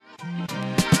Let's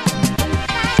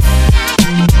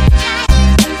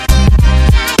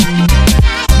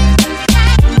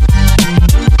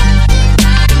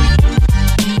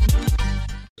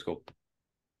go.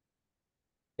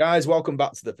 Guys, welcome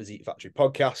back to the Physique Factory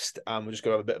podcast, and we're just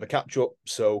going to have a bit of a catch up.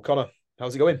 So, Connor,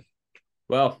 how's it going?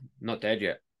 Well, not dead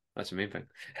yet. That's the main thing.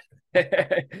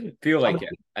 Feel like it.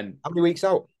 And How many weeks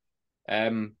out?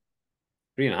 3.5.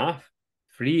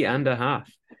 3.5.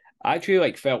 I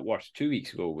actually felt worse 2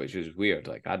 weeks ago, which was weird.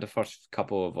 I had the first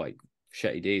couple of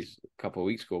shitty days a couple of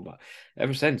weeks ago, but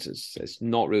ever since it's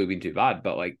not really been too bad.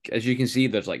 But as you can see,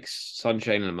 there's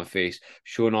sunshine in my face,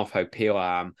 showing off how pale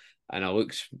I am. And I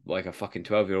looks like a fucking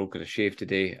 12-year-old because I shaved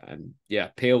today. And yeah,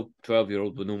 pale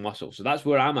 12-year-old with no muscle. So that's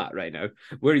where I'm at right now.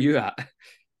 Where are you at?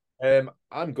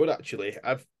 I'm good actually.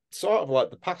 I've sort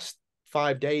of the past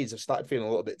 5 days, I've started feeling a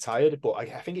little bit tired, but I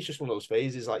think it's just one of those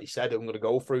phases, like you said, I'm going to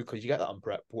go through because you get that on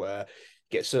prep where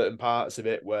you get certain parts of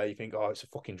it where you think, oh, it's a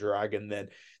fucking drag, and then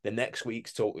the next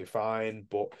week's totally fine.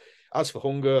 But as for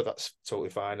hunger, that's totally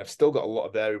fine. I've still got a lot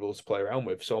of variables to play around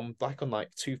with, so I'm on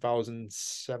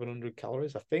 2,700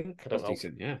 calories, I think. I don't That's know.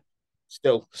 decent, yeah.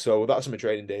 Still, so that's on my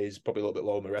training days, probably a little bit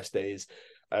low on my rest days.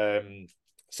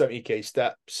 70k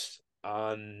steps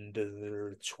and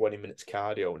 20 minutes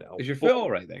cardio now. Is your foot all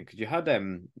right then? Because you had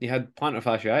plantar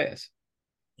fasciitis.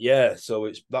 Yeah,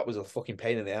 so that was a fucking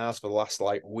pain in the ass for the last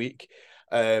week.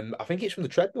 I think it's from the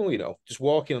treadmill, just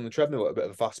walking on the treadmill at a bit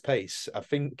of a fast pace. I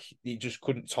think you just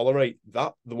couldn't tolerate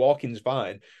that. The walking's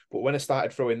fine, but when I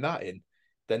started throwing that in,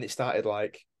 then it started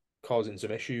causing some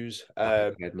issues.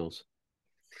 Treadmills.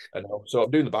 I know. So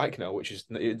I'm doing the bike now, which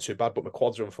isn't too bad, but my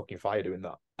quads are on fucking fire doing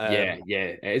that. Yeah,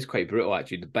 it is quite brutal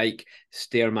actually. The bike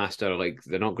Stairmaster,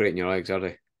 they're not great in your legs, are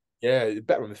they? Yeah,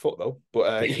 better on my foot though,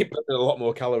 but you burn a lot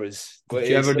more calories. Did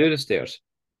you ever do the stairs?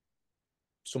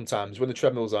 Sometimes when the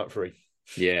treadmills aren't free.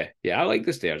 Yeah, I like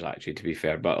the stairs actually, to be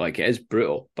fair, but it is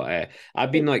brutal. But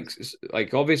I've been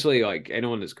obviously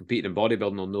anyone that's competing in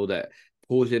bodybuilding will know that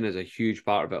posing is a huge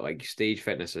part of it. Stage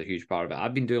fitness is a huge part of it.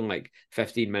 I've been doing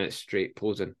 15 minutes straight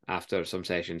posing after some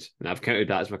sessions, and I've counted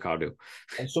that as my cardio.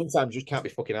 And sometimes you just can't be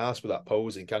fucking arsed with that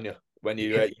posing, can you? When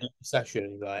you in a session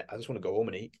and you're like, I just want to go home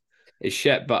and eat. It's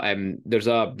shit, but there's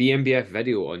a BMBF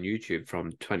video on YouTube from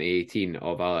 2018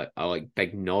 of a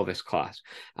big novice class,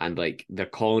 and they're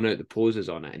calling out the poses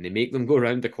on it, and they make them go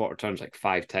around the quarter turns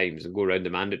 5 times and go around the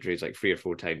mandatories 3 or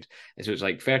 4 times. And so it's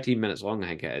 13 minutes long, I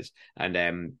think it is.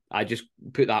 And I just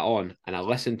put that on and I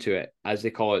listen to it as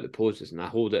they call out the poses, and I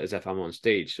hold it as if I'm on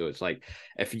stage. So it's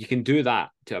if you can do that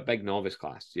to a big novice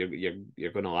class,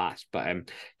 you're gonna last. But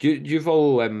do you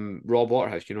follow Rob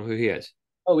Waterhouse? Do you know who he is?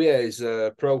 Oh yeah, he's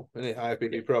a pro, isn't he?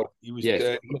 IFBB pro. He was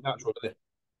natural, didn't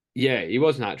he? Yeah, he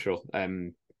was natural. I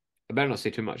better not say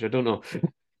too much. I don't know.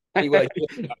 He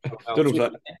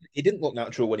didn't look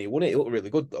natural when he won it. He looked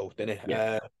really good though, didn't he?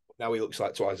 Yeah. Now he looks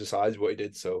like twice the size of what he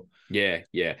did. So yeah.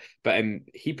 But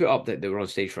he put up that they were on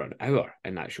stage for an hour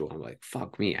in that show. I'm like,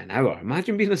 fuck me, an hour.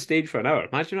 Imagine being on stage for an hour.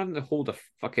 Imagine having to hold a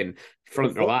fucking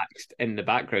front relaxed in the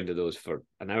background of those for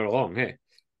an hour long, hey?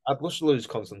 I'd just lose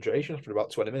concentration after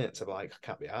about 20 minutes. I'm like, I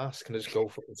can't be asked. Can I just go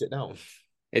fucking sit down?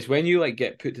 It's when you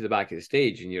get put to the back of the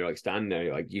stage and you're standing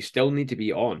there, you still need to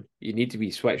be on. You need to be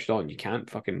switched on. You can't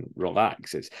fucking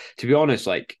relax. It's, to be honest,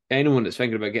 anyone that's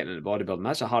thinking about getting into bodybuilding,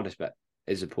 that's the hardest bit,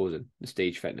 is the posing, the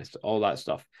stage fitness, all that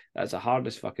stuff. That's the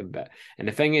hardest fucking bit. And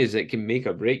the thing is, it can make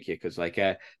or break you, because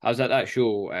I was at that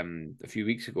show a few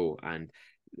weeks ago, and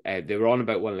they were on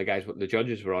about one of the guys, what the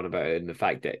judges were on about it, and the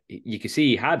fact that you could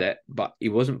see he had it, but he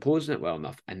wasn't posing it well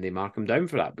enough, and they mark him down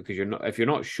for that, because if you're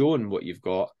not showing what you've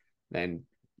got, then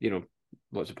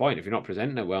what's the point if you're not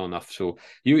presenting it well enough? So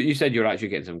you said you're actually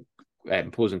getting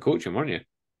some posing coaching, weren't you?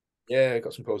 Yeah, I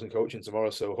got some posing coaching tomorrow,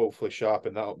 so hopefully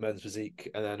sharpen that up, men's physique,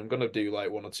 and then I'm gonna do 1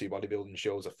 or 2 bodybuilding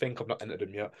shows. I think I've not entered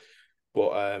them yet,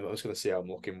 but I'm just gonna see how I'm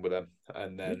looking with them,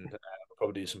 and then I'll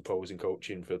probably do some posing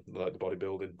coaching for the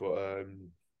bodybuilding. But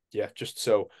yeah, just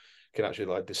so I can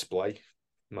actually display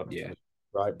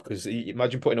right, because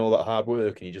imagine putting all that hard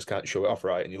work and you just can't show it off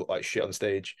right, and you look like shit on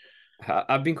stage.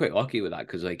 I've been quite lucky with that,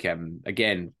 because again,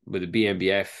 with the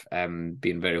BMBF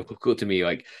being very local to me,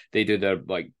 they do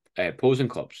their posing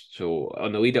clubs. So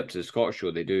on the lead up to the Scottish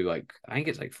show, they do I think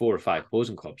it's 4 or 5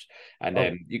 posing clubs,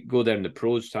 and you go there and the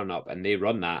pros turn up and they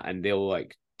run that, and they'll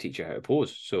teach you how to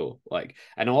pose. So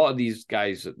and a lot of these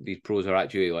guys, these pros are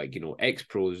actually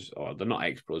ex-pros, or they're not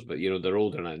ex-pros, but they're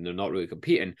older and they're not really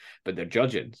competing, but they're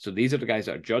judging. So these are the guys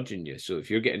that are judging you. So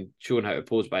if you're getting shown how to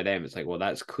pose by them, it's well,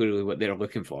 that's clearly what they're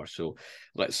looking for. So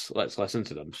let's listen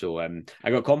to them. So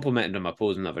I got complimented on my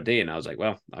posing the other day, and I was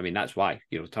well, I mean, that's why,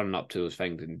 turning up to those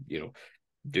things and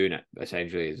doing it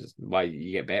essentially is why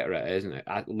you get better at it, isn't it?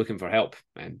 Looking for help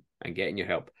and getting your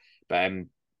help. But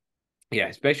yeah,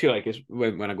 especially like it's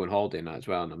when I go on holiday and that as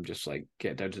well, and I'm just like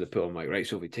get down to the pool. I'm like, right,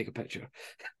 Sophie, take a picture.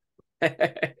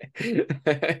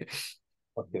 Fucking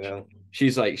hell.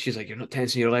 She's like, you're not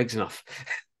tensing your legs enough.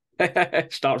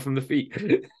 Start from the feet.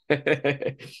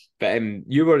 But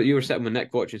you were sitting with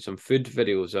Nick watching some food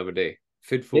videos the other day.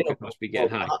 Food Yeah, focus must be well,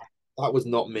 getting high. that was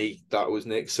not me. That was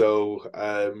Nick. So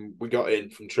we got in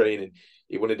from training.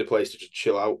 He wanted a place to just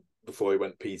chill out before he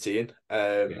went PTing.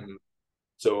 Yeah.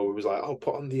 So it was like, oh,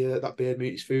 put on the that Beard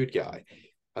Meats food guy.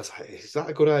 I was like, is that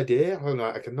a good idea? I'm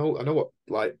like, I know what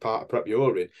like part of prep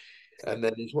you're in. And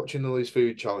then he's watching all these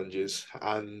food challenges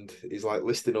and he's like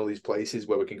listing all these places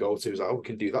where we can go to. He's like, oh, we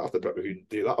can do that after prep. We can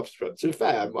do that after prep. To be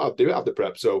fair, I'll do it after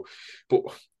prep. So, but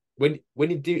when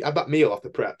you do have that meal after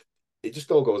prep, it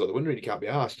just all goes out the window and you can't be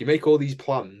asked. You make all these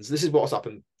plans. This is what's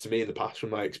happened to me in the past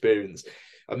from my experience.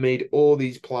 I made all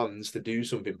these plans to do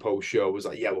something post show. I was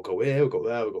like, yeah, we'll go here, we'll go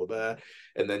there, we'll go there.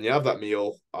 And then you have that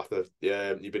meal after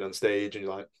you've been on stage and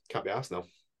you're like, can't be asked now.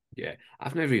 Yeah.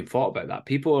 I've never even thought about that.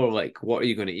 People are like, what are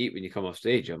you going to eat when you come off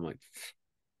stage? I'm like,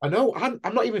 I know. I'm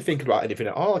not even thinking about anything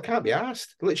at all. I can't be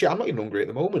asked. Literally, I'm not even hungry at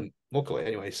the moment, luckily,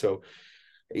 anyway. So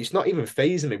it's not even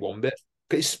phasing me one bit.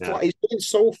 nah. It's going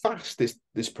so fast,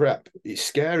 this prep. It's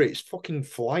scary. It's fucking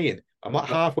flying. I'm like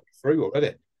But halfway through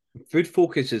already. food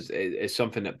focus is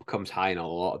something that becomes high in a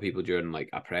lot of people during like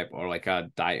a prep or like a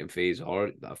dieting phase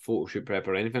or a photo shoot prep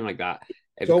or anything like that.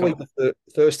 It It's always becomes the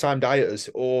first time dieters,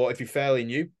 or if you're fairly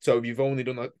new. So if you've only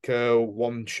done like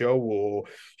one show, or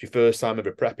it's your first time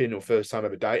ever prepping, or first time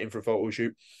ever dieting for a photo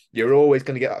shoot, you're always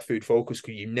going to get that food focus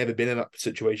because you've never been in that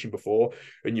situation before,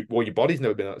 and your body's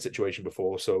never been in that situation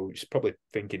before. So you're probably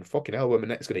thinking, "Fucking hell, when am I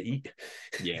next going to eat?"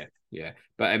 yeah, yeah.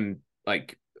 But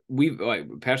like we like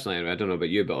personally, I don't know about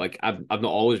you, but like I've not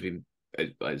always been.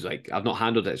 It's like I've not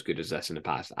handled it as good as this in the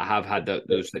past. I have had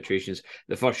those situations.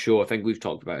 The first show I think we've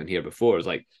talked about in here before is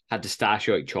like had to stash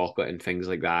out chocolate and things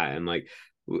like that, and like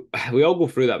we all go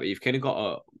through that, but you've kind of got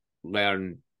to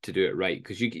learn to do it right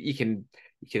because you can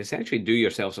essentially do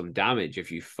yourself some damage if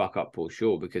you fuck up post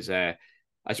show because I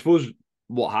suppose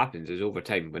what happens is over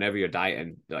time whenever you're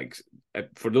dieting like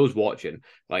for those watching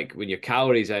like when your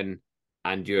calories in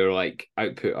and your like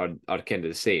output are kind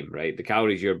of the same, right? The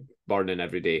calories you're burning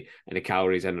every day and the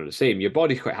calories in are the same. Your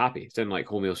body's quite happy. It's in like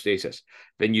homeostasis.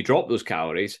 Then you drop those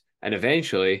calories and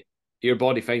eventually your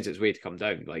body finds its way to come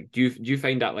down. Like, do you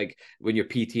find that like when you're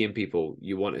PTing people,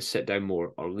 you want to sit down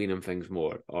more or lean on things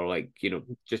more or like,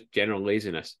 just general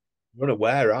laziness? You're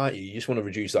unaware, aren't you? You just want to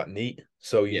reduce that NEAT,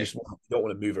 so Yeah. you don't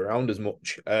want to move around as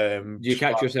much. Do you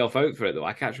catch yourself out for it though?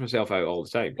 I catch myself out all the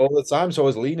time. All the time. So I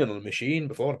was leaning on the machine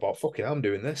before. I thought, fucking hell, I'm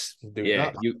doing this, I'm doing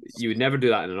Yeah, that. you would never do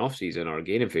that in an off season or a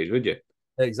gaining phase, would you?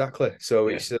 Exactly. So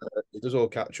Yeah. it does all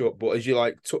catch up. But as you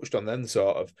like touched on, then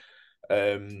sort of,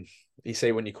 you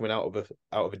say when you're coming out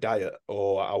of a diet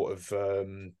or out of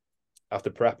after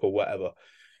prep or whatever,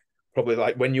 probably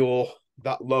like when you're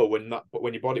that low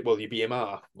when your body, well, your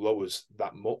BMR lowers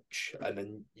that much, and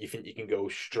then you think you can go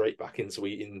straight back into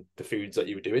eating the foods that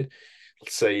you were doing.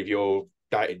 Let's say if you're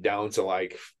dieted down to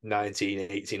like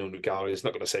 1,800 calories, it's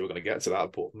not going to say we're going to get to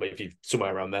that, but maybe if you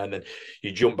somewhere around there, and then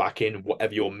you jump back in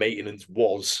whatever your maintenance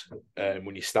was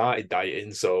when you started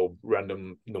dieting. So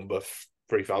random number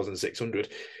 3,600.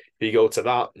 If you go to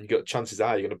that, and you got chances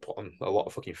are you're going to put on a lot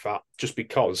of fucking fat just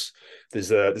because there's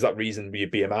that reason with your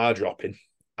BMR dropping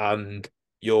and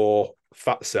your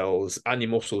fat cells and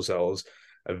your muscle cells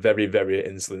are very, very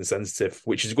insulin sensitive,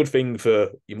 which is a good thing for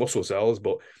your muscle cells,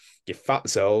 but your fat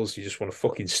cells, you just want to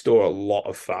fucking store a lot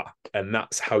of fat, and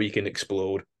that's how you can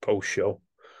explode post show.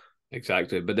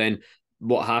 Exactly. But then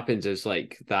what happens is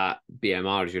like that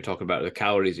BMR, as you're talking about, the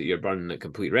calories that you're burning at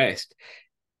complete rest,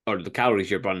 or the calories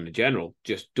you're burning in general,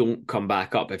 just don't come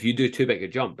back up. If you do too big a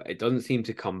jump, it doesn't seem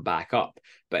to come back up.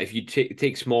 But if you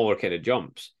take smaller kind of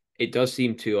jumps, it does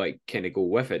seem to like kind of go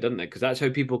with it, doesn't it? Because that's how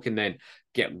people can then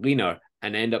get leaner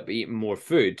and end up eating more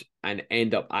food and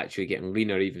end up actually getting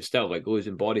leaner even still, like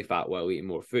losing body fat while eating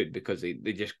more food because they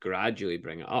just gradually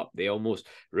bring it up. They almost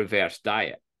reverse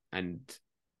diet. And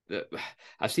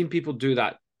I've seen people do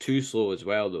that too slow as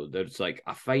well, though. There's like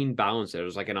a fine balance there.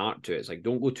 There's like an art to it. It's like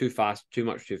don't go too fast, too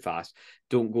much too fast.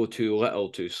 Don't go too little,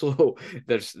 too slow.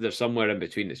 There's somewhere in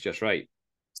between. It's just right.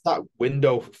 It's that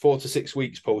window, 4 to 6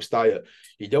 weeks post diet.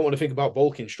 You don't want to think about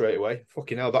bulking straight away.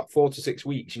 Fucking hell, that 4 to 6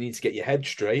 weeks, you need to get your head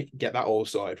straight, get that all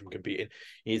sorted from competing.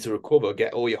 You need to recover,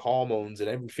 get all your hormones and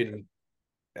everything,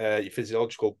 your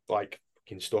physiological like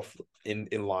fucking stuff in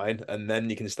line, and then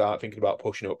you can start thinking about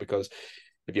pushing up. Because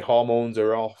if your hormones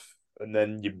are off, and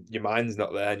then your mind's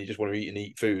not there, and you just want to eat and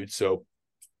eat food, so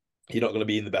you're not going to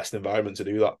be in the best environment to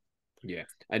do that. Yeah,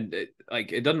 and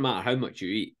it doesn't matter how much you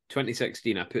eat.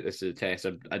 2016, I put this to the test.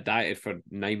 I dieted for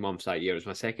 9 months that year. It was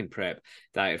my second prep.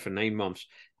 Dieted for 9 months,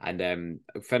 and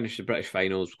finished the British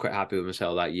finals. Quite happy with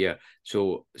myself that year.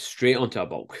 So straight onto a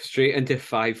bulk, straight into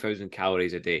 5,000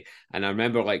 calories a day. And I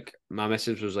remember like my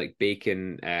missus was like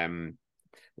baking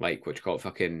like what you call it,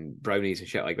 fucking brownies and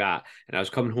shit like that. And I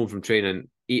was coming home from training,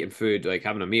 eating food, like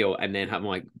having a meal, and then having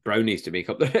like brownies to make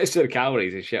up the rest of the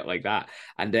calories and shit like that.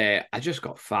 And I just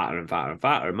got fatter and fatter and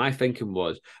fatter. And my thinking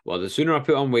was, well, the sooner I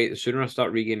put on weight, the sooner I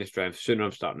start regaining strength, the sooner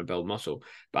I'm starting to build muscle.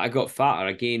 But I got fatter.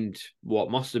 I gained what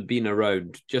must have been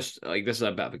around, just like this is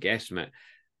a bit of a guesstimate,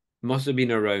 must have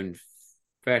been around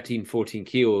 13, 14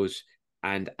 kilos,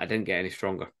 and I didn't get any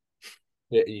stronger.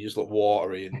 Yeah, you just look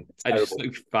watery and I just terrible.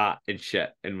 looked fat and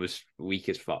shit and was weak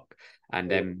as fuck. And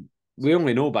Yeah. we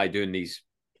only know by doing these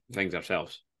things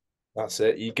ourselves. That's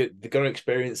it. They're going to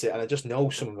experience it, and I just know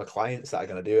some of the clients that are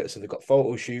going to do it. So they've got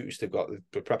photo shoots, they're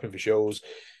prepping for shows,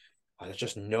 and I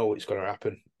just know it's going to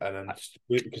happen. And I'm just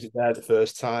because it's there the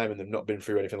first time, and they've not been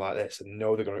through anything like this, and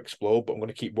know they're going to explode. But I'm going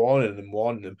to keep warning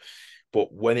them.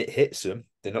 But when it hits them,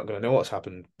 they're not going to know what's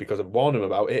happened because I've warned them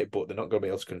about it, but they're not going to be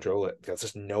able to control it. I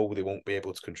just know they won't be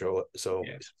able to control it. So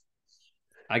Yeah.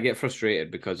 I get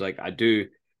frustrated because like I do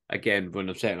again when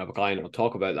I'm setting up a client, I'll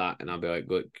talk about that and I'll be like,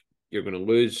 look, you're gonna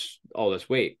lose all this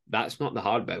weight. That's not the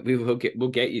hard bit. We'll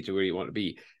get you to where you want to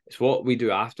be. It's what we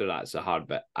do after that's the hard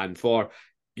bit. And for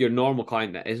your normal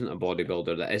client that isn't a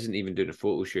bodybuilder, that isn't even doing a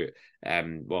photo shoot,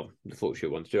 well, the photo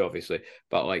shoot ones too, obviously,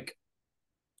 but like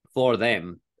for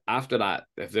them, after that,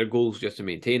 if their goal is just to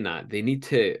maintain that, they need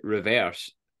to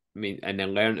reverse, and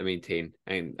then learn to maintain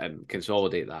and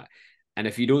consolidate that. And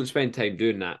if you don't spend time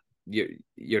doing that,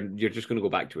 you're just going to go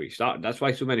back to where you started. That's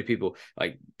why so many people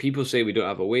say we don't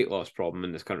have a weight loss problem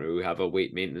in this country. We have a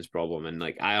weight maintenance problem, and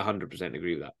like I 100%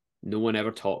 agree with that. No one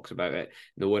ever talks about it.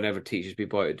 No one ever teaches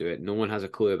people how to do it. No one has a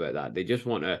clue about that. They just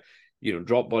want to,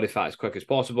 drop body fat as quick as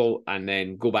possible and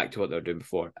then go back to what they were doing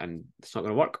before, and it's not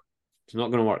going to work. It's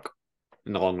not going to work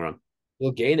in the long run.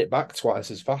 they'll gain it back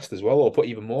twice as fast as well, or put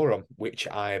even more on, which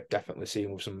I have definitely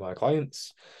seen with some of my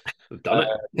clients. We've Uh,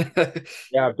 done it.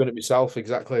 yeah, I've done it myself,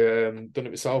 exactly. Done it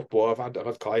myself, but I've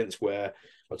had clients where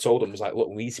I told them, I was like, look,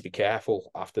 we need to be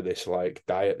careful after this like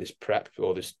diet, this prep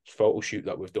or this photo shoot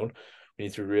that we've done. We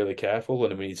need to be really careful,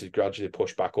 and then we need to gradually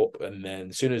push back up. And then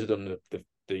as soon as I've done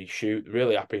the shoot,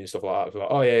 really happy and stuff like that, like,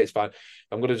 oh yeah, it's fine.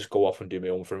 I'm gonna just go off and do my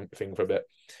own thing for a bit.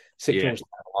 Six Yeah, months down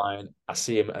the line, I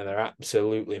see them and they're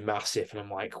absolutely massive, and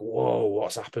I'm like, whoa,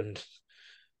 what's happened?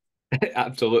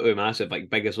 absolutely massive,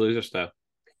 like Biggest Loser style.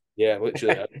 Yeah,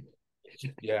 literally.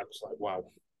 Yeah, I was like,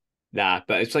 wow. Nah,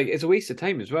 but it's like it's a waste of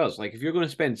time as well. It's like if you're going to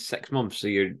spend 6 months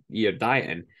of your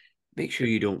dieting, make sure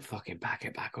you don't fucking pack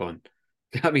it back on.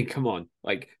 I mean, come on.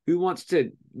 Like, who wants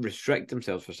to restrict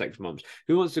themselves for 6 months?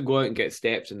 Who wants to go out and get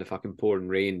steps in the fucking pouring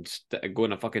rain, go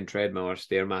on a fucking treadmill or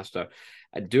stairmaster,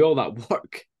 and do all that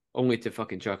work only to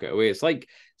fucking chuck it away? It's like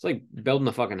building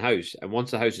a fucking house, and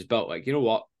once the house is built, like you know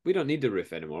what? We don't need the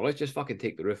roof anymore. Let's just fucking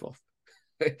take the roof off.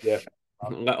 Yeah,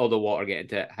 Let all the water get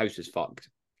into it. House is fucked.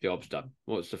 Job's done.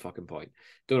 What's the fucking point?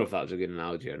 Don't know if that was a good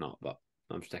analogy or not, but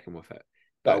I'm sticking with it.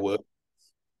 that'll But work.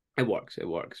 it works. It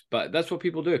works. But that's what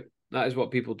people do. That is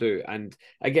what people do. And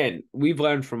again, we've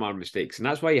learned from our mistakes. And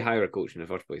that's why you hire a coach in the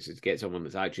first place, is to get someone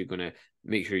that's actually going to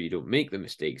make sure you don't make the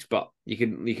mistakes. But you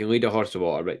can lead a horse to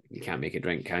water, but you can't make it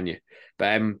drink, can you?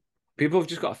 But people have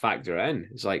just got to factor it in.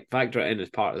 It's like factor it in as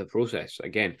part of the process.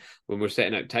 Again, when we're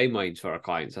setting out timelines for our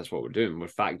clients, that's what we're doing. We're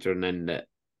factoring in that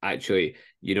actually,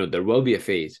 there will be a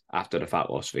phase after the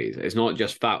fat loss phase. It's not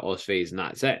just fat loss phase and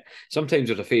that's it. Sometimes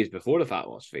there's a phase before the fat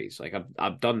loss phase. Like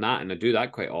I've done that, and I do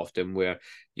that quite often where,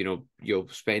 you'll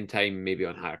spend time maybe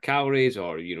on higher calories,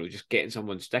 or, just getting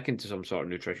someone sticking to some sort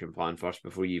of nutrition plan first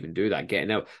before you even do that,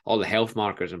 getting out all the health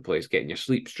markers in place, getting your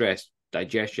sleep, stress,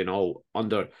 digestion all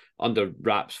under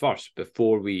wraps first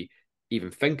before we even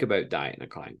think about dieting a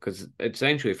client. Because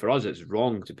essentially for us, it's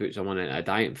wrong to put someone in a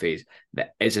diet phase that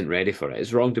isn't ready for it.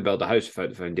 It's wrong to build a house without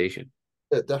the foundation.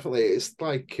 Yeah, definitely. It's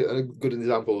like a good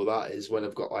example of that is when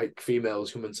I've got like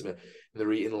females coming to me and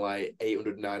they're eating like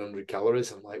 800, 900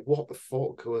 calories. I'm like, what the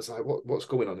fuck? I was like, what's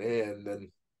going on here? And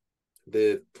then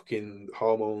the fucking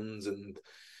hormones and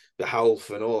the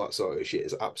health and all that sort of shit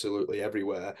is absolutely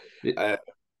everywhere. Uh,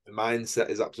 the mindset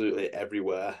is absolutely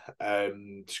everywhere,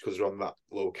 just because they're on that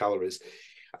low calories.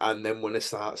 And then when they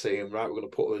start saying, right, we're going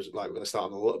to put us like we're going to start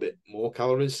on a little bit more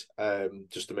calories,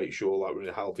 just to make sure like we're in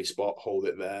a healthy spot, hold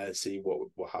it there, see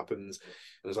what happens.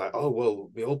 And it's like, oh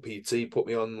well, my old PT put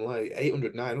me on like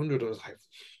 800, 900. I was like,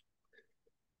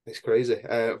 it's crazy.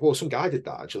 Well, some guy did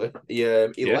that actually. He Yeah.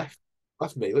 left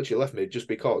left me, literally left me just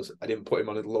because I didn't put him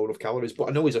on a load of calories. But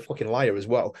I know he's a fucking liar as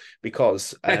well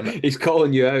because He's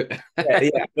calling you out.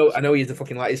 I know he's the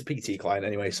fucking liar. He's a PT client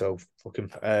anyway, so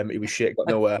fucking he was shit, got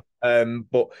nowhere.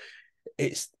 But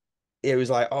it's it was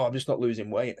like, oh, I'm just not losing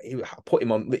weight. I put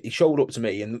him on. He showed up to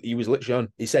me and he was literally on.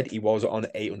 He said he was on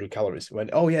 800 calories. He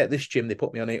went, oh yeah, at this gym they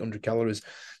put me on 800 calories. I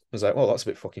was like, well, that's a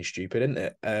bit fucking stupid, isn't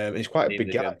it? He's quite a Name big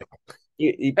the guy. gym.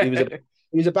 He was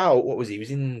he was about what was he?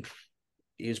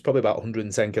 He was probably about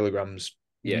 110 kilograms.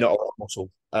 Yeah. Not a lot of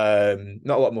muscle.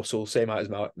 Not a lot of muscle. Same height as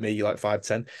me, like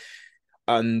 5'10".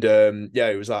 And yeah,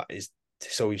 it was that.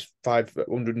 So he's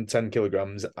 510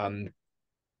 kilograms, and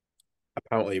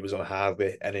apparently he was on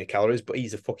hardly any calories. But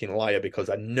he's a fucking liar because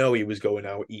I know he was going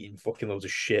out eating fucking loads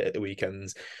of shit at the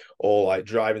weekends, or like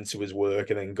driving to his work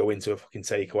and then going to a fucking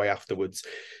takeaway afterwards.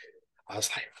 I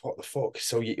was like, what the fuck?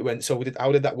 So you went,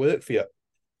 how did that work for you?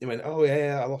 He went, oh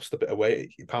yeah, I lost a bit of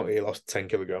weight. Apparently he lost 10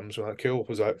 kilograms. I'm like, cool. I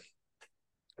was like,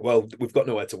 well, we've got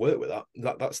nowhere to work with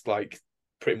that. That's like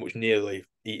pretty much nearly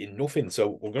eating nothing.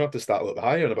 So we're gonna have to start a little bit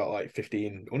higher on about like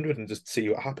 1,500 and just see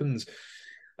what happens.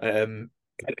 Um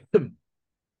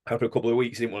After a couple of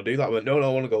weeks, he didn't want to do that. I went, no, I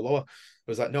want to go lower. I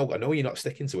was like, no, I know you're not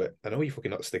sticking to it. I know you're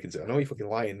fucking not sticking to it. I know you're fucking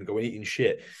lying and going eating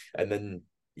shit. And then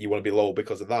you want to be low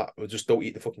because of that. Well, just don't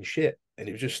eat the fucking shit. And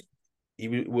it was just, he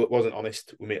wasn't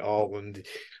honest with me at all. And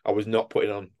I was not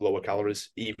putting on lower calories,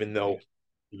 even though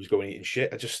he was going eating shit.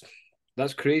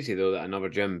 That's crazy though that another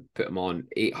gym put him on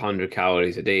 800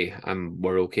 calories a day and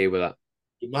we're okay with that.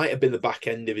 It might have been the back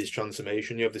end of his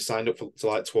transformation. You have to sign up to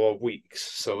like 12 weeks.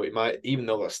 So it might, even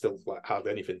though that's still like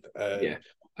hardly anything. Yeah.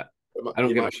 I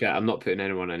don't give a shit. I'm not putting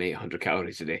anyone on 800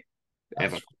 calories a day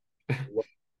ever.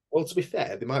 Well, to be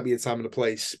fair, there might be a time and a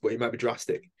place where it might be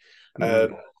drastic.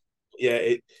 Mm.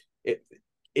 Yeah,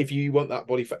 if you want that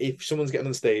body fat, if someone's getting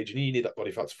on stage and you need that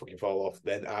body fat to fucking fall off,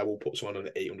 then I will put someone on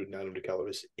 800, 900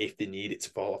 calories if they need it to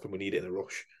fall off and we need it in a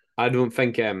rush. I don't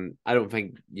think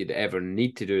you'd ever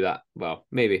need to do that. Well,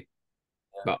 maybe,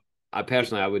 but I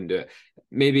wouldn't do it.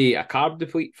 Maybe a carb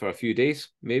deplete for a few days,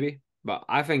 maybe. But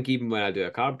I think even when I do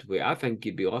a carb deplete, I think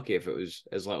you'd be lucky if it was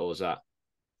as little as that.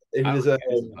 If I there's don't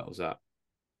think it's as little as that.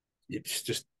 It's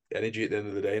just energy at the end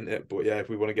of the day, isn't it? But yeah, if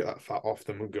we want to get that fat off,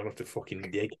 then we're gonna have to fucking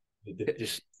dig.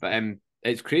 Just But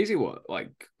it's crazy what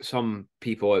like some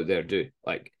people out there do.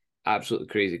 Like absolutely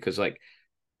crazy because like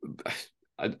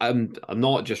I'm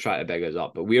not just trying to big us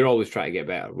up, but we're always trying to get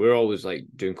better. We're always like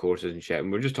doing courses and shit.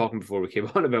 And we're just talking before we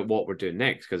came on about what we're doing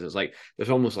next because it's like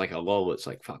there's almost like a lull. It's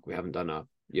like fuck, we haven't done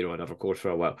another course for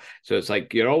a while. So it's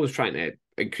like you're always trying to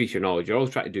increase your knowledge. You're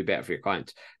always trying to do better for your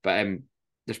clients. But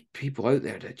there's people out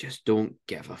there that just don't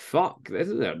give a fuck,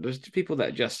 isn't there? There's people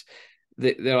that just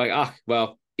they're like,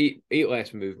 well, eat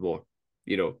less, move more,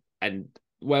 and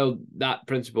well, that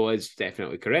principle is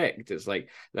definitely correct. It's like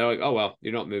they're like, oh well,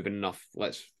 you're not moving enough.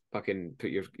 Let's fucking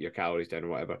put your calories down or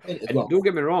whatever. And don't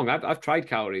get me wrong, I've tried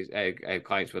calories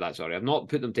clients with that. Sorry, I've not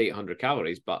put them to 800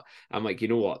 calories, but I'm like, you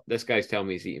know what? This guy's telling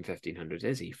me he's eating 1,500.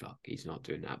 Is he? Fuck, he's not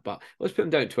doing that. But let's put him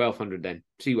down to 1,200 then.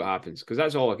 See what happens because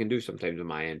that's all I can do sometimes on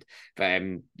my end. But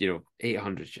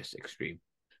 800 is just extreme.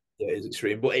 Yeah, it is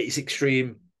extreme, but it's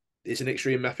extreme. It's an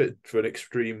extreme method for an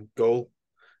extreme goal,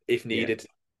 if needed.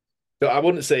 So I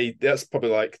wouldn't say that's probably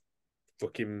like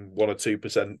fucking 1 or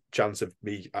 2% chance of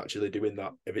me actually doing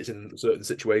that if it's in a certain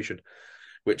situation,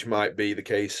 which might be the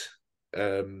case.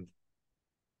 Do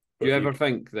you ever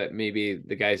think that maybe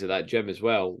the guys at that gym as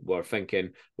well were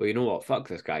thinking, well, you know what, fuck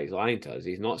this guy, he's lying to us.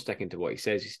 He's not sticking to what he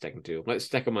says he's sticking to. Let's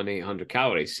stick him on 800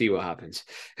 calories, see what happens.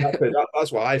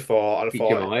 That's what I thought. And I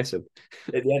thought him a lesson.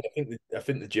 At the end, I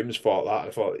think the gym's thought that. I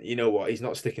thought, you know what, he's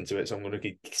not sticking to it, so I'm going to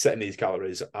keep setting these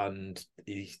calories, and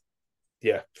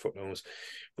fuck knows,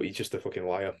 but he's just a fucking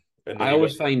liar. And I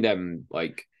always find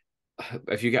like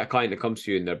if you get a client that comes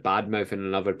to you and they're bad mouthing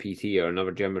another PT or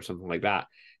another gym or something like that,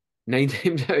 9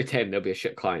 times out of 10 they'll be a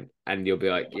shit client, and you'll be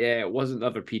like, yeah, it wasn't the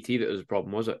other PT that was the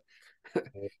problem, was it?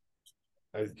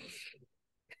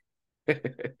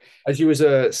 As you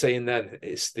was saying then,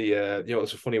 it's the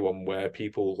it's a funny one where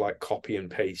people like copy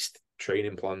and paste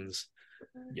training plans,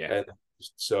 and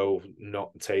so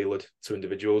not tailored to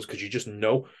individuals because you just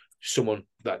know someone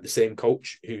like the same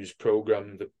coach who's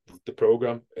programmed the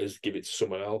program as give it to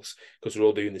someone else because we're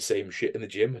all doing the same shit in the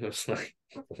gym, and it's like,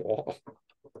 what?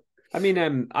 I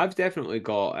mean, I've definitely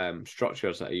got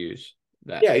structures that I use.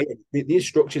 These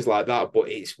structures like that, but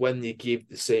it's when you give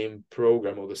the same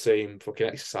program or the same fucking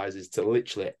exercises to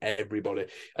literally everybody,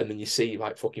 and then you see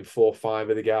like fucking 4 or 5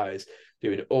 of the guys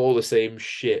doing all the same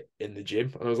shit in the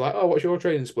gym. And I was like, oh, what's your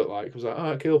training split like? I was like,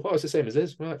 oh, cool. Oh, it's the same as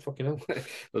his. Right, fucking hell.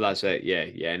 Well, that's it. Yeah,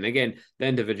 yeah. And again, the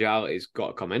individuality's got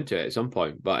to come into it at some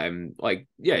point. But like,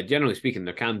 yeah, generally speaking,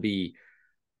 there can be.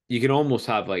 You can almost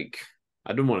have like,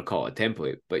 I don't want to call it a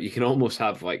template, but you can almost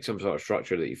have like some sort of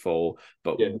structure that you follow.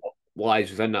 But Yeah. what lies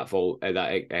within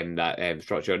that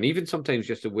structure, and even sometimes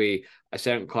just the way a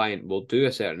certain client will do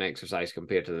a certain exercise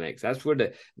compared to the next. That's where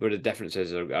the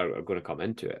differences are going to come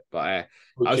into it. But I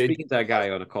was speaking to a guy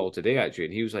on a call today actually,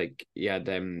 and he was like, he had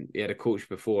a coach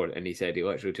before, and he said he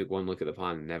literally took one look at the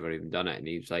plan and never even done it, and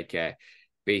he was like,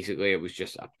 basically it was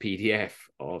just a PDF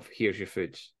of here's your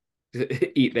foods,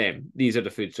 eat them. These are the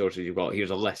food sources you've got.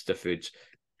 Here's a list of foods,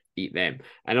 eat them.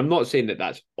 And I'm not saying that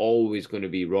that's always going to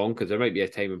be wrong, because there might be a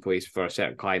time and place for a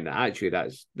certain client that actually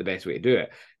that's the best way to do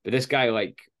it. But this guy,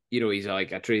 like, he's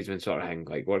like a tradesman sort of thing,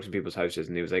 like works in people's houses,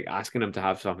 and he was like asking him to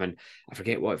have something. I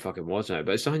forget what it fucking was now,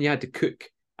 but it's something you had to cook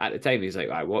at the time. He's like,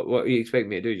 right, what do you expect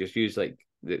me to do? Just use like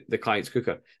the client's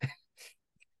cooker.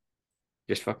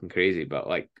 Just fucking crazy. But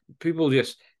like people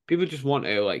just want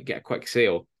to like get a quick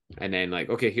sale, and then like,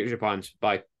 okay, here's your plans.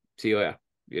 Bye. See you later.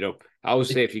 I always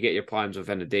say if you get your plans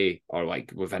within a day or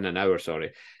like within an hour,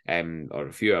 sorry, or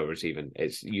a few hours even,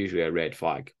 it's usually a red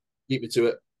flag. Keep me to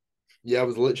it. Yeah, I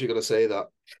was literally going to say that.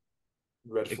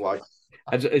 Red flag.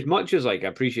 As much as like I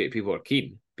appreciate people are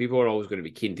keen, people are always going to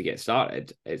be keen to get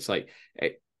started. It's like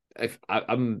if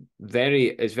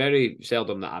it's very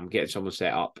seldom that I'm getting someone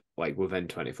set up like within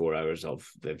 24 hours of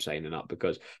them signing up,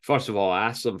 because first of all, I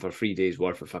asked them for 3 days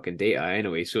worth of fucking data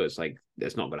anyway, so it's like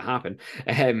it's not going to happen.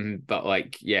 But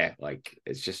like, yeah, like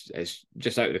it's just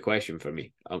out of the question for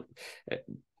me.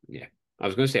 Yeah, I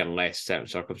was going to say unless certain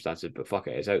circumstances, but fuck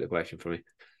it, it's out of the question for me.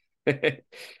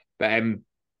 But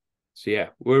so yeah,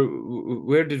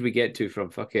 where did we get to from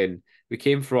fucking? We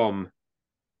came from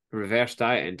reverse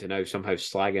dieting to now somehow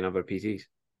slagging other PTs.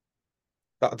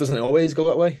 That doesn't always go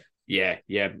that way. Yeah,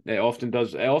 yeah, it often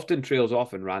does. It often trails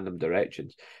off in random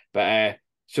directions. But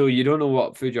so you don't know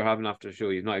what food you're having after the show.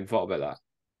 You've not even thought about that.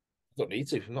 You don't need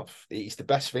to. Not. It's the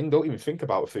best thing. Don't even think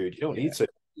about food. You don't need to.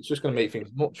 It's just going to make things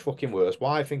much fucking worse.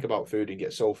 Why think about food and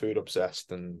get so food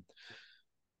obsessed? And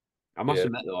I must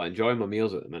admit though, I enjoy my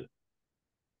meals at the minute.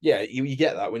 yeah, you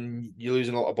get that when you're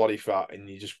losing a lot of body fat and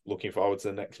you're just looking forward to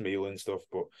the next meal and stuff.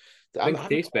 But Things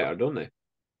taste better, don't they?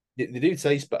 They do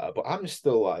taste better, but I'm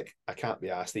still like, I can't be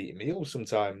asked eating meals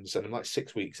sometimes, and I'm like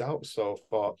 6 weeks out. So,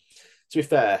 to be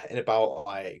fair, in about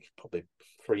like probably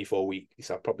 3-4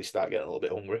 weeks, I'll probably start getting a little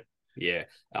bit hungry. Yeah,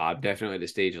 I'm definitely at the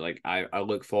stage like I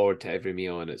look forward to every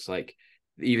meal, and it's like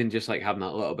even just like having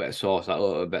that little bit of sauce, that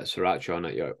little bit of sriracha on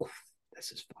it, you're like, oh,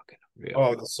 this is fucking real.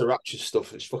 Oh, the sriracha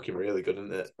stuff is fucking really good,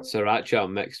 isn't it?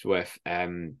 Sriracha mixed with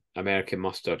American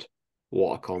mustard.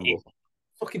 What a combo.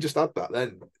 Fucking just add that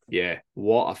then. Yeah,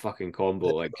 what a fucking combo.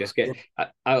 Like just get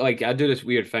I do this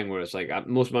weird thing where it's like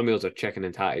most of my meals are chicken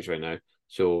and tatties right now.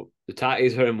 So the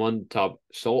tatties are in one tub,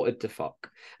 salted to fuck,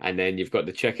 and then you've got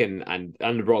the chicken and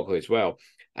the broccoli as well.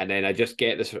 And then I just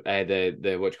get this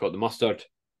the what you call it, the mustard,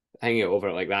 hang it over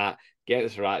it like that, get the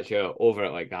sriracha over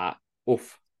it like that.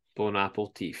 Oof, bone apple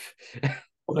teeth.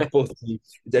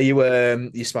 Are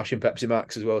you smashing Pepsi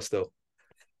Max as well still?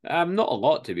 Not a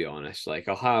lot to be honest. Like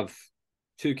I'll have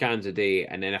 2 cans a day,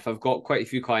 and then if I've got quite a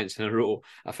few clients in a row,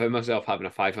 I found myself having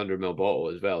a 500 ml bottle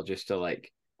as well, just to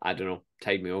like, I don't know,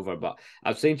 tide me over. But I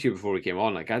was saying to you before we came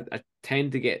on, like I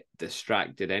tend to get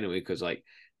distracted anyway, because like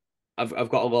I've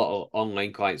got a lot of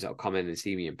online clients that'll come in and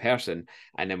see me in person,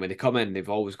 and then when they come in, they've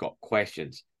always got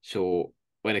questions. So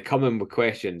when they come in with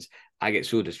questions, I get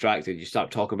so distracted. You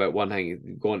start talking about one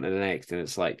thing, going to the next, and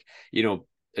it's like,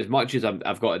 as much as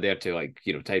I've got it there to like,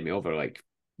 tide me over, like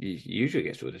you usually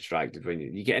get so distracted when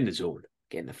you get in the zone,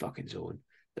 get in the fucking zone,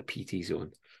 the PT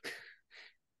zone.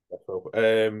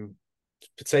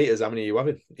 Potatoes, how many are you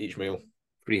having each meal?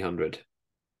 300.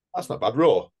 That's not bad.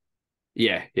 Raw.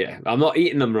 Yeah. I'm not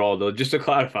eating them raw though, just to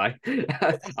clarify.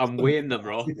 I'm weighing them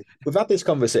raw. We've had this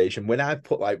conversation when I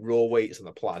put like raw weights on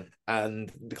the plan,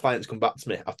 and the clients come back to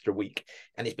me after a week,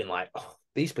 and it's been like, oh,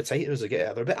 these potatoes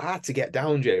they're a bit hard to get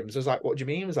down, James. I was like, what do you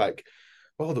mean? I was like,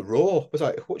 oh, the raw. I was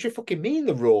like, what do you fucking mean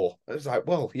the raw? I was like,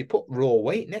 well, you put raw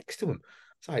weight next to them.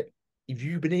 It's like, have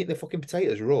you been eating the fucking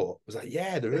potatoes raw? I was like,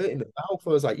 yeah, they're hurting the mouth. I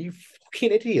was like, you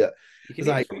fucking idiot. You can eat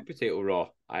like, sweet potato raw.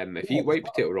 If you eat white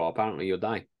potato raw, apparently you'll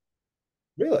die.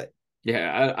 Really?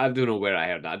 Yeah, I don't know where I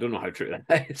heard that. I don't know how true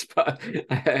that is, but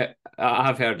I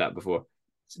have heard that before.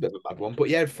 It's a bit of a bad one, but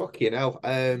yeah, fucking hell.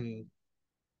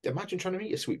 Imagine trying to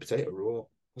eat a sweet potato raw. I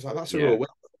was like, that's a raw.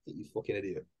 You fucking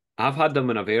idiot. I've had them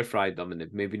when I've air fried them, and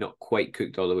they've maybe not quite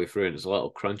cooked all the way through, and it's a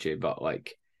little crunchy, but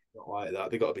like not like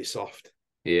that. They got to be soft.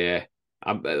 Yeah,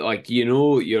 I'm like,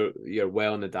 you're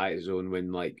well in the diet zone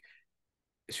when like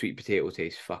sweet potato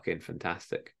tastes fucking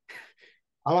fantastic.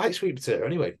 I like sweet potato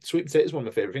anyway. Sweet potato is one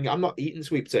of my favorite things. I'm not eating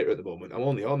sweet potato at the moment. I'm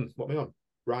only on what am I on?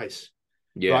 Rice,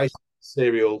 Yeah, rice,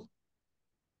 cereal,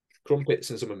 crumpets,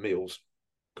 and some of meals.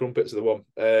 Crumpets are the one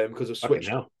because I've fucking switched.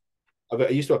 hell. I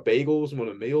used to have bagels in one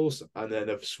of the meals, and then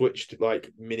I've switched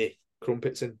like mini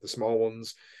crumpets in the small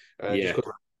ones, just Yeah,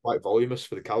 because quite voluminous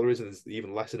for the calories and there's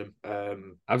even less in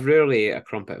them. I've rarely ate a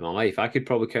crumpet in my life. I could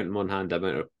probably count in one hand the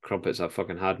amount of crumpets I've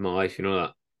fucking had in my life. You know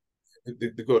that?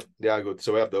 They're good. They are good.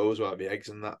 So I have those without the eggs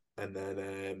and that, and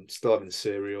then still having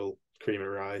cereal, cream of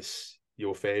rice,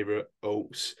 your favorite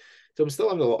oats. So I'm still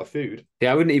having a lot of food.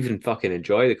 Yeah, I wouldn't even fucking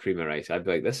enjoy the cream of rice. I'd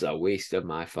be like, this is a waste of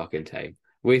my fucking time,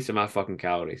 waste of my fucking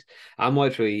calories. I'm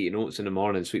literally eating oats in the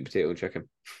morning, sweet potato and chicken.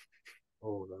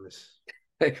 Oh, nice.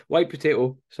 White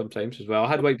potato sometimes as well. I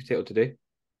had white potato today.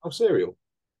 Oh, cereal.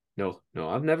 No,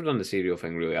 I've never done the cereal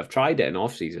thing really. I've tried it in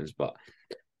off seasons, but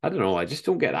I don't know. I just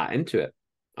don't get that into it.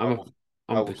 I I'm a love.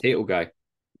 I'm I a love. potato guy.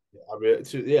 I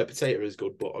really, yeah, potato is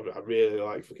good, but I really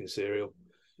like fucking cereal.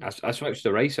 I switched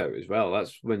the rice out as well.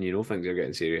 That's when you know things are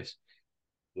getting serious.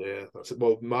 Yeah, that's it.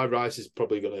 Well, my rice is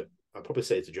probably gonna. I'd probably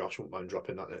say to Josh, won't mind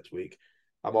dropping that next week.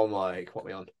 I'm on like what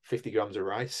am I on? 50 grams of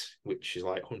rice, which is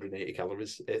like 180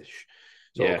 calories ish.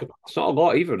 So I Yeah, could, it's not a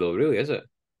lot either though, really, is it?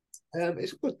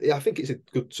 it's good. Yeah, I think it's a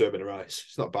good serving of rice.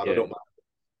 It's not bad. I Yeah, don't mind.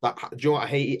 That, do you know what I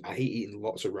hate? I hate eating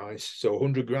lots of rice. So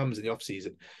 100 grams in the off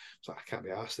season. So I can't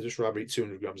be asked. I just rather eat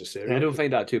 200 grams of I cereal. don't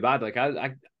find that too bad. Like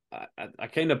I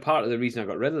kind of part of the reason I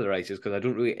got rid of the rice is because I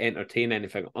don't really entertain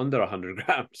anything under 100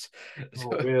 grams. Oh, So,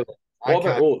 really? I what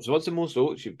about can't. oats? What's the most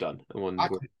oats you've done in one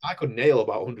go I could nail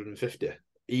about 150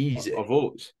 easy. of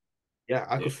oats? Yeah,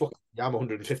 I Yeah. could fucking jam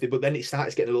 150, but then it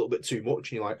starts getting a little bit too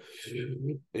much, and you're like,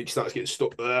 and it starts getting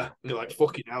stuck there, and you're like,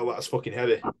 fucking hell, that's fucking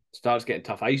heavy. Starts getting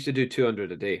tough. I used to do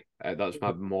 200 a day. That's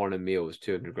my morning meal was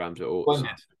 200 grams of oats.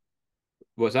 Blended,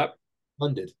 What's that?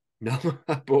 blended. No,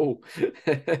 a bowl.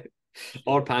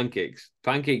 Or pancakes.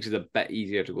 Pancakes is a bit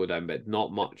easier to go down, but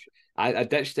not much. I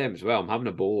ditched them as well. I'm having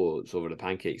a bowl of oats over the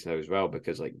pancakes now as well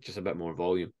because like just a bit more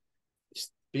volume. It's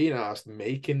being asked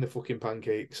making the fucking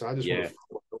pancakes. I just want Yeah. to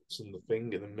throw nuts in the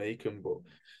thing and then make them, but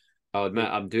I'll admit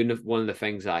I'm doing one of the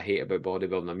things that I hate about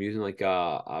bodybuilding. I'm using like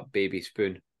a baby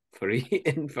spoon for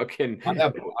eating fucking I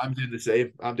am. I'm doing the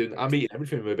same. I'm eating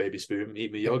everything with a baby spoon. I'm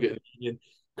eating my yogurt and onion,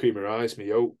 cream of rice, my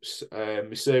oats.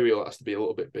 My cereal has to be a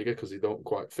little bit bigger because they don't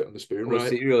quite fit on the spoon what right.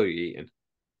 cereal are you eating?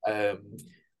 Um,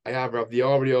 I either have the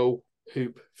Oreo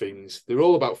hoop things. They're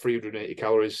all about 380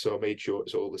 calories, so I made sure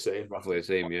it's all the same. Roughly the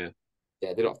same, yeah.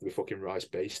 Yeah, they don't have to be fucking rice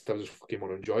based. I just fucking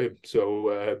want to enjoy them.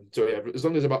 So yeah, as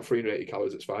long as about 380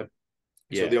 calories, it's fine.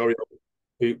 So Yeah. the Oreo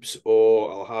hoops,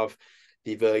 or I'll have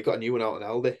they've got a new one out on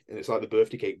Aldi, and it's like the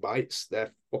birthday cake bites.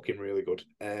 They're fucking really good.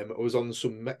 I was on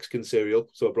some Mexican cereal,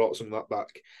 so I brought some of that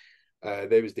back.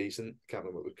 They was decent. Can't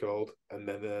remember what it was called. And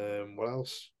then what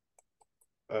else?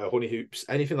 Honey hoops.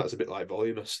 Anything that's a bit like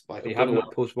voluminous. Like Are I'm you gonna having look.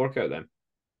 that post workout then?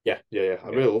 Yeah. I Yeah.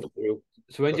 really love cereal.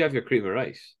 So when do you have your cream of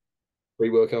rice? Pre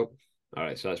workout. All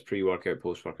right, so that's pre-workout,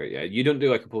 post-workout. Yeah, you don't do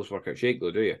like a post-workout shake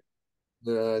though, do you?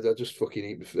 No, I just fucking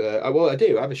eat. Well, I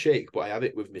do. I have a shake, but I have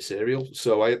it with my cereal.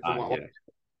 So Ah,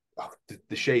 yeah.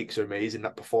 the shakes are amazing.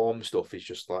 That Perform stuff is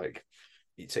just like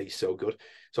it tastes so good.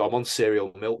 So I'm on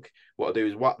cereal milk. What I do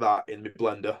is whack that in my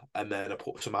blender, and then I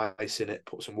put some ice in it,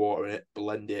 put some water in it,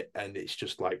 blend it, and it's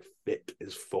just like thick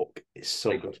as fuck. It's so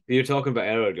Like good. you're talking about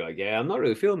earlier, you're like, yeah, I'm not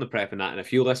really feeling the prep in that. And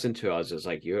if you listen to us, it's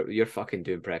like you're fucking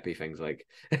doing preppy things. Like,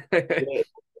 Yeah,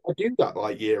 I do that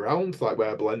like year round, like where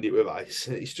I blend it with ice.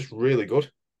 It's just really good.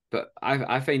 but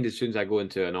I find as soon as I go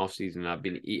into an off season, I've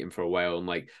been eating for a while, and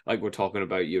like we're talking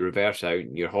about, you reverse out,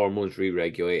 and your hormones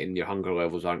re-regulate, and your hunger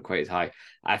levels aren't quite as high.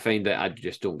 I find that I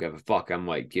just don't give a fuck. I'm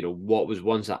like, what was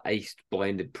once a iced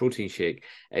blended protein shake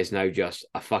is now just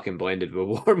a fucking blended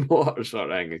with warm water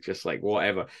sort of thing. It's just like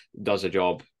whatever does a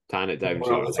job, tan it down Well,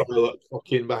 sort of that's thing. all look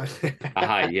fucking bad.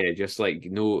 Aha, yeah, just like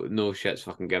no shit's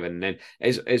fucking given. And then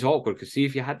it's awkward because see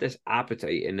if you had this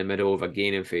appetite in the middle of a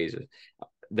gaining phase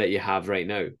that you have right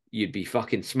now, you'd be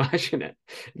fucking smashing it.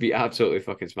 Be absolutely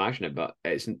fucking smashing it. But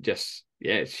it's just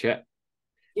yeah, it's shit.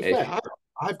 To be It's fair,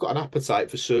 I've got an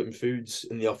appetite for certain foods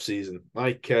in the off season,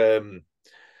 like I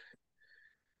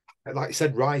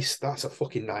said, rice. That's a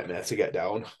fucking nightmare to get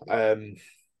down.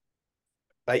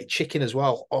 Like chicken as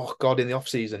well. Oh god, in the off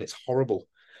season, it's horrible.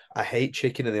 I hate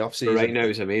chicken in the off but right season. now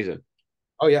it's amazing.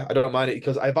 Oh yeah, I don't mind it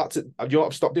because I've had to. Do you know what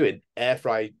I've stopped doing? Air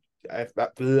fry. I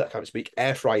can't speak.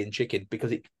 Air frying chicken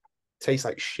because it tastes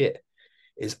like shit.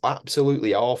 It's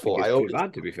absolutely I think awful. it's too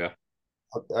bad to be fair.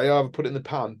 I either put it in the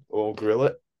pan or grill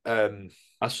it.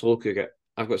 I slow cook it.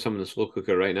 I've got some in the slow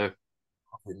cooker right now.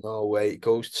 No way, it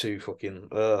goes to fucking.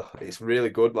 It's really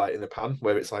good, like in the pan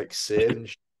where it's like seared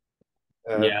and.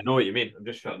 Yeah, I Um, know what you mean. I'm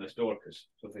just shutting this door because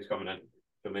something's coming in.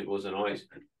 Don't make loads of noise.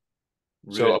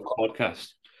 so Ruin I've the got,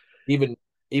 podcast. even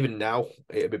even now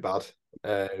it'd be bad.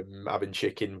 Having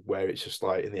chicken where it's just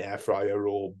like in the air fryer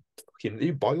or fucking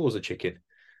who boils a chicken?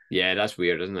 Yeah, that's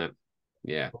weird, isn't it?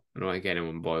 Yeah, I don't think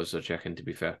anyone boils their chicken, to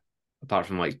be fair. Apart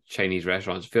from like Chinese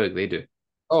restaurants, I feel like they do.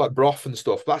 Oh, like broth and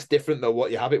stuff. That's different though.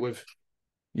 What you have it with?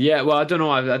 Yeah, well, I don't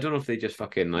know. I don't know if they just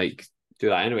fucking like do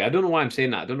that anyway. I don't know why I'm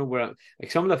saying that. I don't know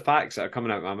like some of the facts that are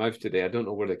coming out of my mouth today. I don't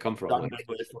know where they come from. Like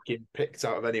Randomly fucking picked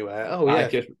out of anywhere. Oh I yeah.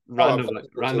 just Oh, I've got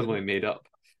randomly made up.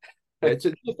 yeah,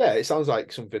 to be fair, it sounds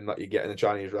like something that you get in a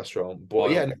Chinese restaurant.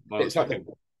 But yeah, Boiled it's like chicken.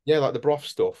 yeah, like the broth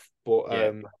stuff. But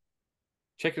Yeah,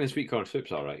 chicken and sweet corn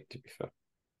soup's all right, to be fair.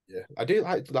 yeah, I do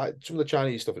like some of the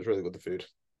Chinese stuff. It's really good. The food.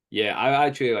 Yeah, I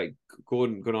actually like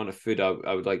going on a food I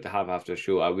would like to have after a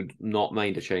show. I would not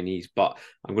mind a Chinese, but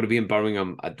I'm going to be in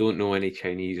Birmingham. I don't know any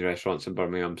Chinese restaurants in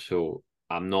Birmingham, so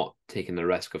I'm not taking the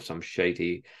risk of some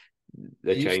shitey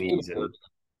the It used to be Chinese good.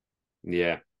 and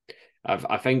yeah.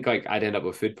 I think like I'd end up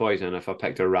with food poisoning if I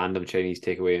picked a random Chinese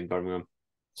takeaway in Birmingham.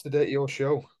 It's the date of your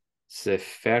show. It's the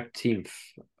 13th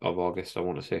of August, I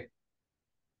want to say.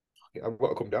 I've got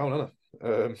to come down, haven't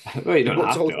I? Well, you You don't booked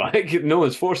have all. to. Like, no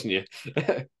one's forcing you.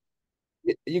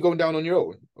 Are you going down on your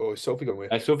own, or is Sophie going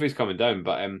with? Sophie's coming down,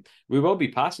 but we will be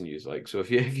passing you. Like, so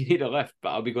if you need a lift, but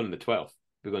I'll be going on the 12th.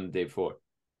 We're going the day before.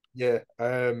 Yeah.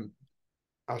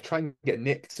 I'll try and get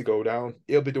Nick to go down.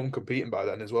 He'll be done competing by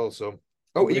then as well. So,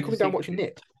 oh, are you When coming does down he watching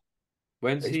compete? Nick?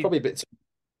 When's It's he? probably a bit.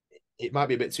 It might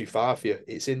be a bit too far for you.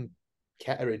 It's in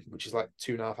Kettering, which is like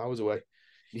 2.5 hours away.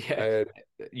 Yeah,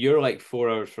 Uh, you're like 4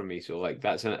 hours from me, so like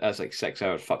that's like 6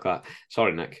 hours. Fuck that.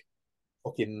 Sorry, Nick.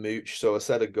 fucking mooch. So I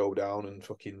said I'd go down and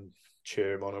fucking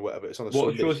cheer him on or whatever. It's on a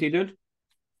What show Sunday. is he doing?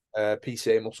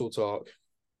 PCA Muscle Talk.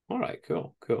 All right,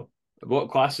 cool, cool. What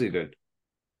class is he doing?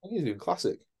 I think he's doing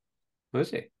classic. What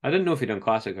is he? I didn't know if he done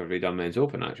classic or if he done men's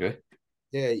open actually.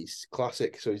 Yeah, he's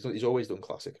classic. So he's always done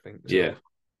classic, I think. Yeah. So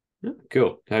Yeah,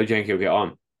 cool. How do you think he'll get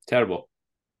on? Terrible.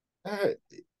 uh,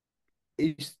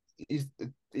 he's he's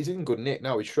he's in good nick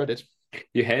now. He's shredded.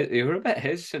 You were a bit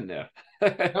hesitant there.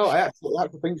 No, I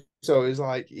actually think so. He's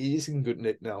like he's in good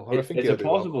nick now. I think It's he'll do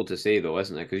well. impossible to say though,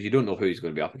 isn't it? Because you don't know who he's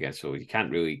going to be up against, so you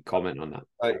can't really comment on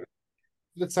Like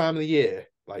the time of the year,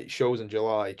 like shows in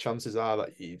July, chances are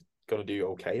that he's gonna do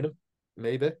okay in them,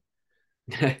 maybe.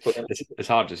 that. But then, It's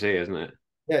hard to say, isn't it?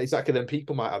 yeah, exactly. Then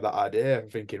people might have that idea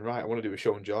of thinking, right, I want to do a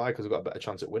show in July because I've got a better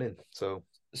chance at winning. So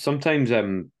Sometimes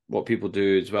what people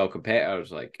do as well,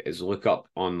 competitors like is look up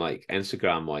on like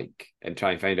Instagram like and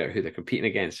try and find out who they're competing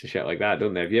against and shit like that,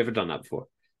 don't they? Have you ever done that before?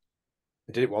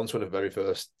 I did it once when I very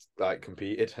first like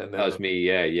competed, and That then was me,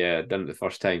 yeah, yeah. Done it the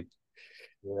first time.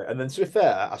 yeah, and then to be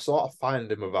fair, I sort of find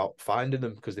them about finding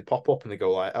them because they pop up and they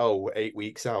go like, "Oh, 8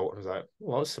 weeks out." And I was like,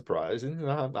 "Well, that's surprising.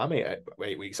 I'm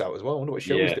 8 weeks out as well. I wonder what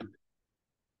shows Yeah. do."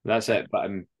 That's it. But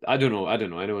I don't know. I don't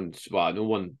know anyone. Well, I know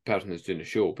one person that's doing a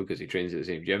show because he trains at the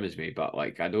same gym as me. But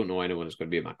like, I don't know anyone that's going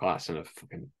to be in my class, and I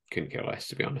fucking couldn't care less,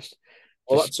 to be honest.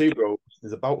 Well, that Just too, bro.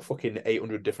 There's about fucking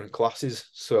 800 different classes,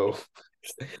 so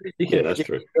you yeah, can that's you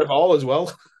can true. do them all as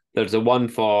well. There's the one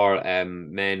for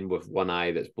men with one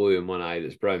eye that's blue and one eye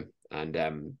that's brown,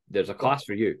 and there's a class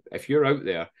for you if you're out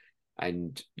there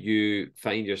and you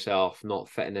find yourself not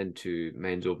fitting into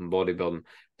men's open bodybuilding.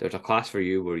 There's a class for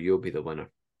you where you'll be the winner.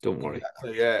 Don't worry.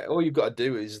 Exactly. Yeah. All you've got to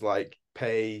do is like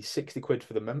pay 60 quid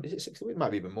for the member. Is it 60 quid? It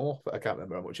might be even more, but I can't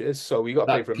remember how much it is. So you got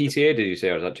to pay That for a PCA, did you say,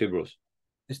 or is that two bros?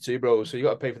 it's two bros. So you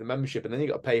got to pay for the membership and then you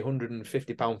got to pay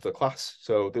 £150 for the class.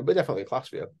 So there'll be definitely a class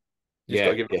for you. You just got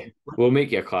Yeah, to give yeah. it. We'll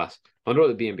make you a class. I wonder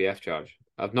what the BNBF charge.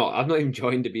 I've not even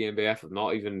joined the BNBF. I've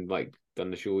not even like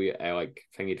done the show yet, like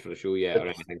thingied for the show yet or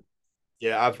anything.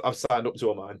 Yeah, I've signed up to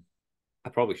all mine. I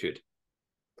probably should.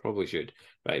 Probably should.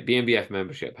 Right, BNBF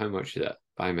membership. How much is it?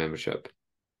 Buy membership.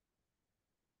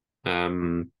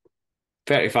 Um,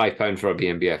 £35 for a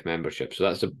BNBF membership. So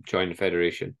that's to join the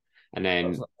federation, and That's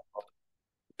then not,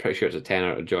 pretty sure it's a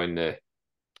tenner to join the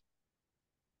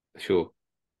show.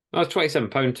 No, it's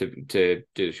 £27 to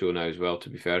do the show now as well. To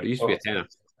be fair, it used to be a tenner,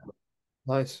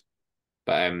 nice.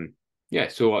 but yeah.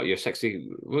 So what? You're 60.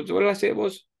 What did I say it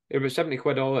was? It was 70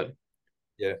 quid all in.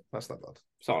 Yeah, that's not bad.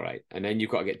 It's all right. And then you've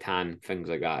got to get tan, things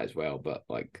like that as well. But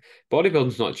like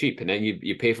bodybuilding's not cheap. And then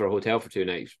you pay for a hotel for 2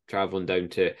 nights, traveling down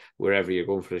to wherever you're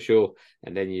going for the show,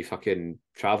 and then you fucking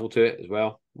travel to it as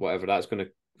well, whatever that's gonna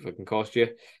fucking cost you.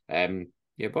 Yeah,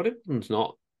 bodybuilding's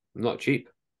not cheap.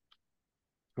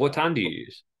 What tan do you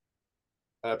use?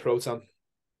 Proton.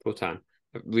 Pro tan.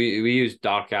 We use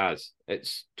Dark As.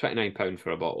 It's £29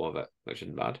 for a bottle of it, which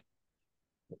isn't bad.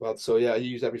 Well, so yeah, I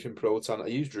used everything Proton. I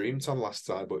used Dreamton last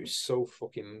time, but it was so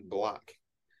fucking black.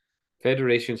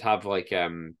 Federations have like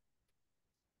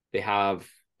they have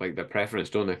like their preference,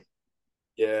 don't they?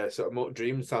 Yeah, so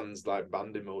Dreamton's like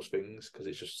banned in most things because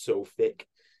it's just so thick.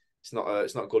 It's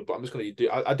not good. But I'm just gonna do.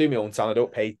 I do my own tan. I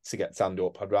don't pay to get tanned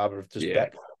up. I'd rather just Yeah.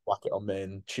 Beck whack it on me,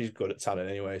 and she's good at tanning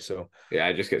anyway. So Yeah,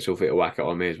 I just get Sophie to whack it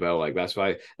on me as well. Like that's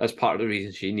part of the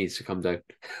reason she needs to come down.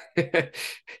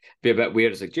 Be a bit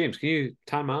weird. It's like, James, can you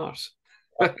tan my arse?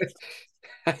 Yeah,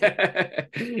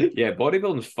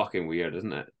 bodybuilding's fucking weird,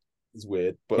 isn't it? it's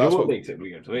weird, but You know that's what what. makes it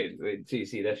weird? Wait till you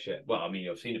see this shit. Well, I mean,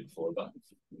 you've seen it before, but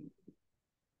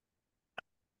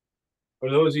for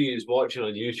those of you who's watching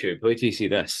on YouTube, wait till you see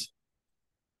this.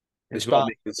 The It's what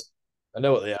makes Spartans, I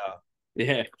know what they are.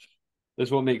 yeah. This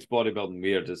is what makes bodybuilding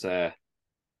weird is the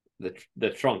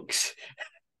trunks.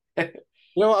 You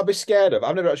know what I'd be scared of?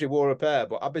 I've never actually wore a pair,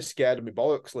 but I'd be scared of my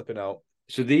bollocks slipping out.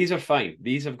 So these are fine.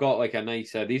 These have got like a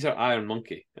nice. These are Iron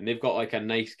Monkey, and they've got like a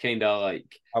nice kind of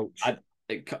Ouch.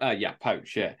 yeah,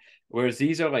 pouch. Yeah. Whereas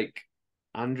these are like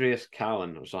Andreas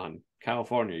Callen or something,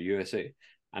 California, USA,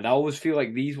 and I always feel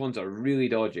like these ones are really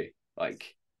dodgy.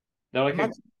 Like they're like a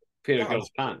Imagine pair of that.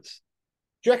 girls' pants.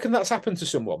 Do you reckon that's happened to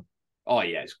someone? Oh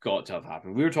yeah, it's got to have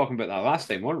happened. We were talking about that last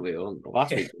time, weren't we?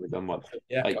 Last week we done one.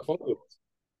 Yeah, Like I thought it was.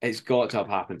 it's got to have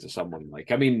happened to someone.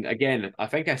 Like, I mean, again, I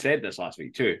think I said this last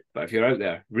week too, but if you're out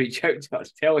there, reach out to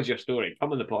us, tell us your story,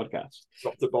 come on the podcast.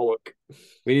 Drop the bollock.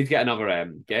 We need to get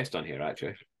another guest on here, actually.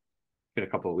 It's been a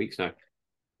couple of weeks now.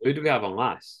 Who do we have on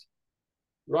last?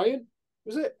 Ryan?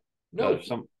 Was it? No,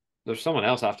 No. there's someone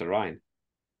else after Ryan.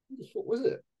 What was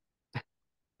it?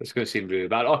 It's going to seem really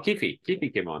bad. Oh, Keefe.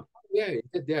 Keefe came on. Yeah, he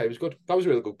did. Yeah, it was good. That was a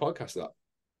really good podcast, that.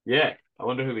 Yeah. I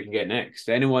wonder who we can get next.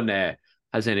 Anyone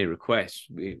has any requests,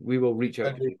 we will reach out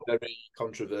to Very, people. very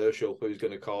controversial. Who's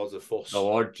going to cause a fuss? The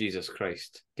Lord Jesus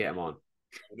Christ. Get him on.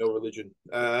 No religion.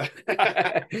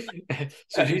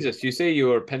 So, Jesus, you say you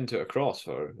were pinned to a cross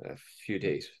for a few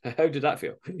days. How did that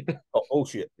feel? Oh,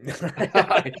 bullshit.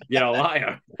 You're a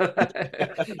liar.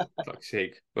 Fuck's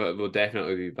sake. But we'll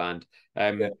definitely be banned.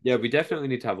 Yeah, we definitely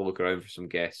need to have a look around for some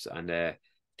guests and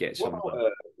get some.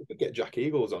 We could get Jack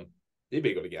Eagles on. He'd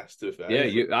be a good guest, to be fair.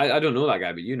 Yeah, I don't know that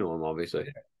guy, but you know him, obviously.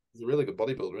 Yeah. He's a really good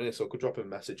bodybuilder, isn't he? So I could drop him a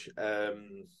message. Yeah,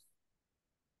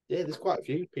 there's quite a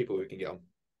few people we can get on.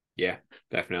 Yeah,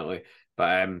 definitely.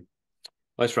 But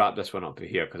let's wrap this one up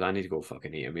here because I need to go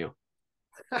fucking eat a meal.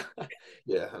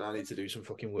 Yeah, and I need to do some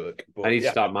fucking work. But I need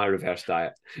to start my reverse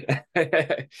diet.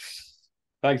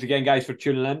 Thanks again, guys, for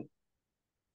tuning in.